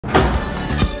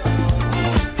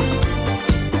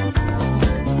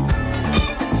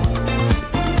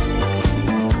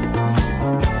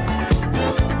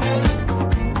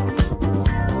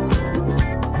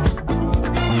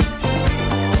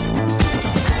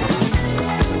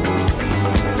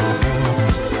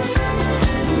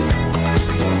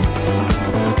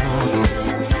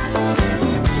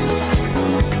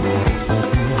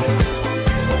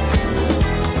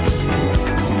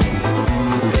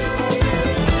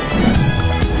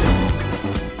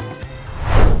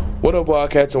What up,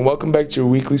 Wildcats, and welcome back to your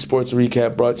weekly sports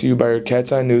recap brought to you by your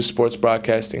Cat's Eye News sports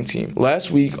broadcasting team.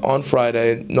 Last week, on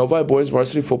Friday, Novi boys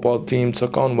varsity football team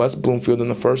took on West Bloomfield in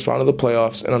the first round of the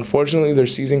playoffs, and unfortunately their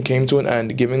season came to an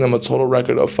end, giving them a total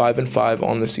record of 5-5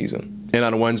 on the season. And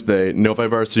on Wednesday, Novi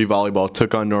varsity volleyball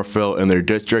took on Northville in their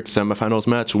district semifinals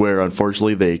match, where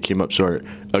unfortunately they came up short.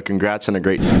 Congrats on a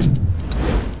great season.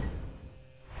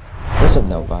 What's up,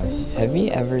 Novi? Have you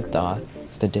ever thought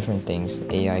of the different things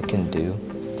AI can do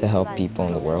to help people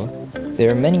in the world? There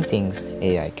are many things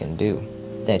AI can do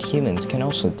that humans can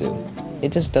also do.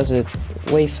 It just does it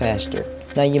way faster.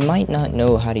 Now, you might not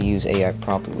know how to use AI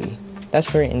properly.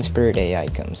 That's where Inspired AI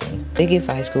comes in. They give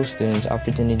high school students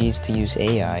opportunities to use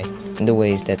AI in the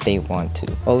ways that they want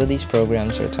to. All of these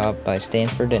programs are taught by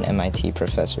Stanford and MIT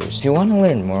professors. If you want to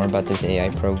learn more about this AI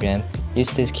program,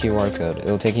 use this QR code.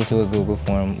 It'll take you to a Google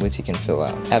form which you can fill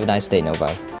out. Have a nice day,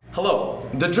 Novi. Hello.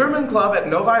 The German Club at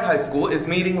Novi High School is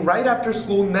meeting right after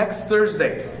school next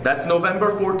Thursday. That's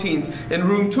November 14th in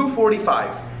room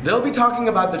 245. They'll be talking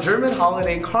about the German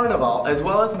holiday Carnival as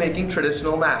well as making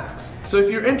traditional masks. So if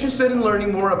you're interested in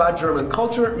learning more about German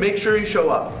culture, make sure you show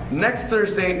up. Next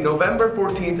Thursday, November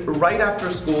 14th, right after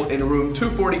school in room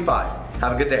 245.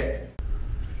 Have a good day.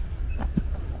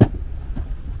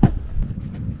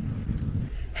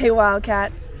 Hey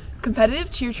Wildcats! Competitive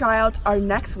cheer tryouts are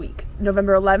next week,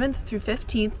 November 11th through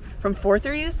 15th from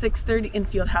 4:30 to 6:30 in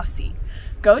Fieldhouse C.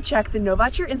 Go check the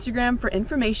Novi Cheer Instagram for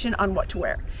information on what to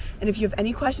wear. And if you have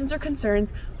any questions or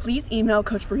concerns, please email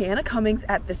Coach Brianna Cummings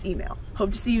at this email.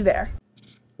 Hope to see you there.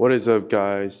 What is up,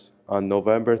 guys? On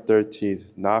November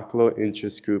 13th, NACLO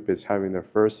Interest Group is having their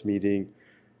first meeting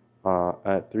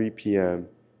at 3 p.m.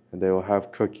 and they will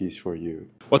have cookies for you.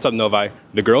 What's up, Novi?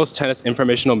 The girls' tennis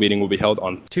informational meeting will be held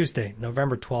on Tuesday,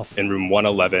 November 12th in room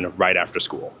 111 right after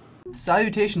school.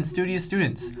 Salutations, studious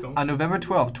students. On November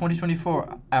 12th,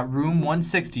 2024, at room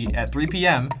 160 at 3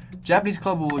 p.m., Japanese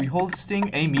Club will be hosting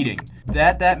a meeting.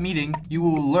 At that meeting, you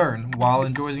will learn while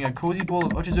enjoying a cozy bowl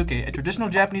of ochazuke, a traditional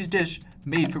Japanese dish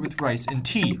made with rice and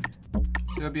tea.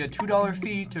 There will be a $2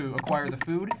 fee to acquire the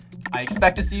food. I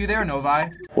expect to see you there, Novi.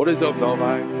 What is up,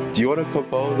 Novi? Do you want to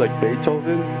compose like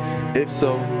Beethoven? If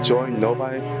so, join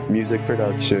Novi Music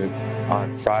Production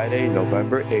on Friday,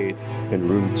 November 8th in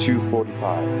room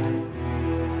 245.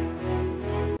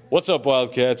 What's up,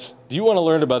 Wildcats? Do you want to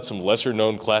learn about some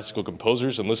lesser-known classical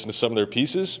composers and listen to some of their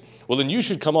pieces? Well, then you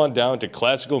should come on down to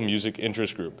Classical Music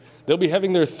Interest Group. They'll be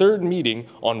having their third meeting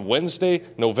on Wednesday,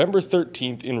 November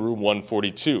 13th in room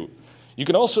 142. You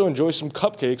can also enjoy some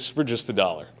cupcakes for just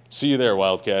 $1. See you there,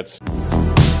 Wildcats.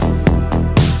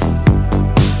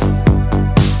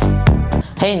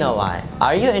 Hey Novi,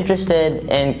 are you interested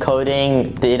in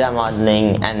coding, data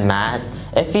modeling, and math?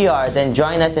 If you are, then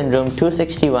join us in room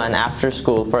 261 after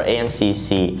school for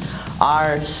AMCC,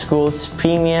 our school's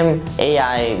premium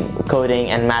AI coding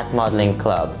and math modeling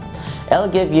club. It'll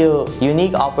give you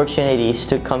unique opportunities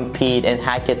to compete in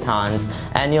hackathons,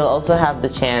 and you'll also have the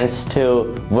chance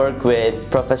to work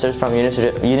with professors from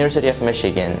University of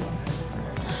Michigan.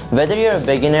 Whether you're a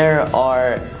beginner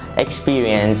or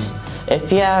experienced,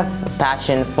 if you have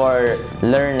passion for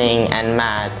learning and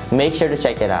math, make sure to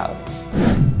check it out.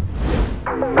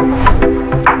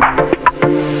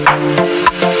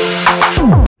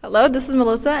 Hello, this is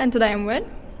Melissa, and today I'm with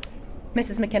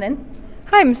Mrs. McKinnon.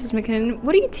 Hi, Mrs. McKinnon.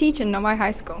 What do you teach in Novi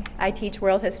High School? I teach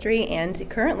world history and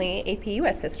currently AP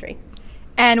US history.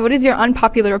 And what is your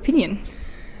unpopular opinion?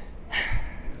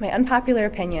 My unpopular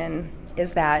opinion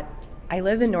is that I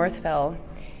live in Northville,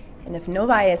 and if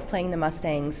Novi is playing the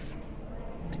Mustangs,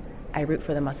 I root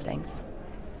for the Mustangs.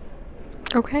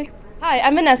 Okay. Hi,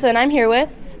 I'm Vanessa, and I'm here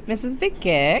with Mrs. Big.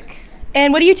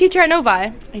 And what do you teach here at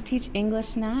Novi? I teach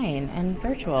English 9 and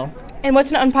virtual. And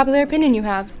what's an unpopular opinion you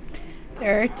have?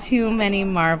 There are too many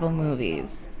Marvel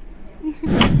movies.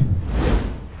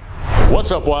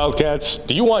 What's up, Wildcats?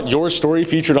 Do you want your story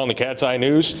featured on the Cat's Eye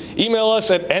News? Email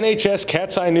us at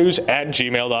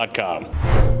nhscatseyenews@gmail.com.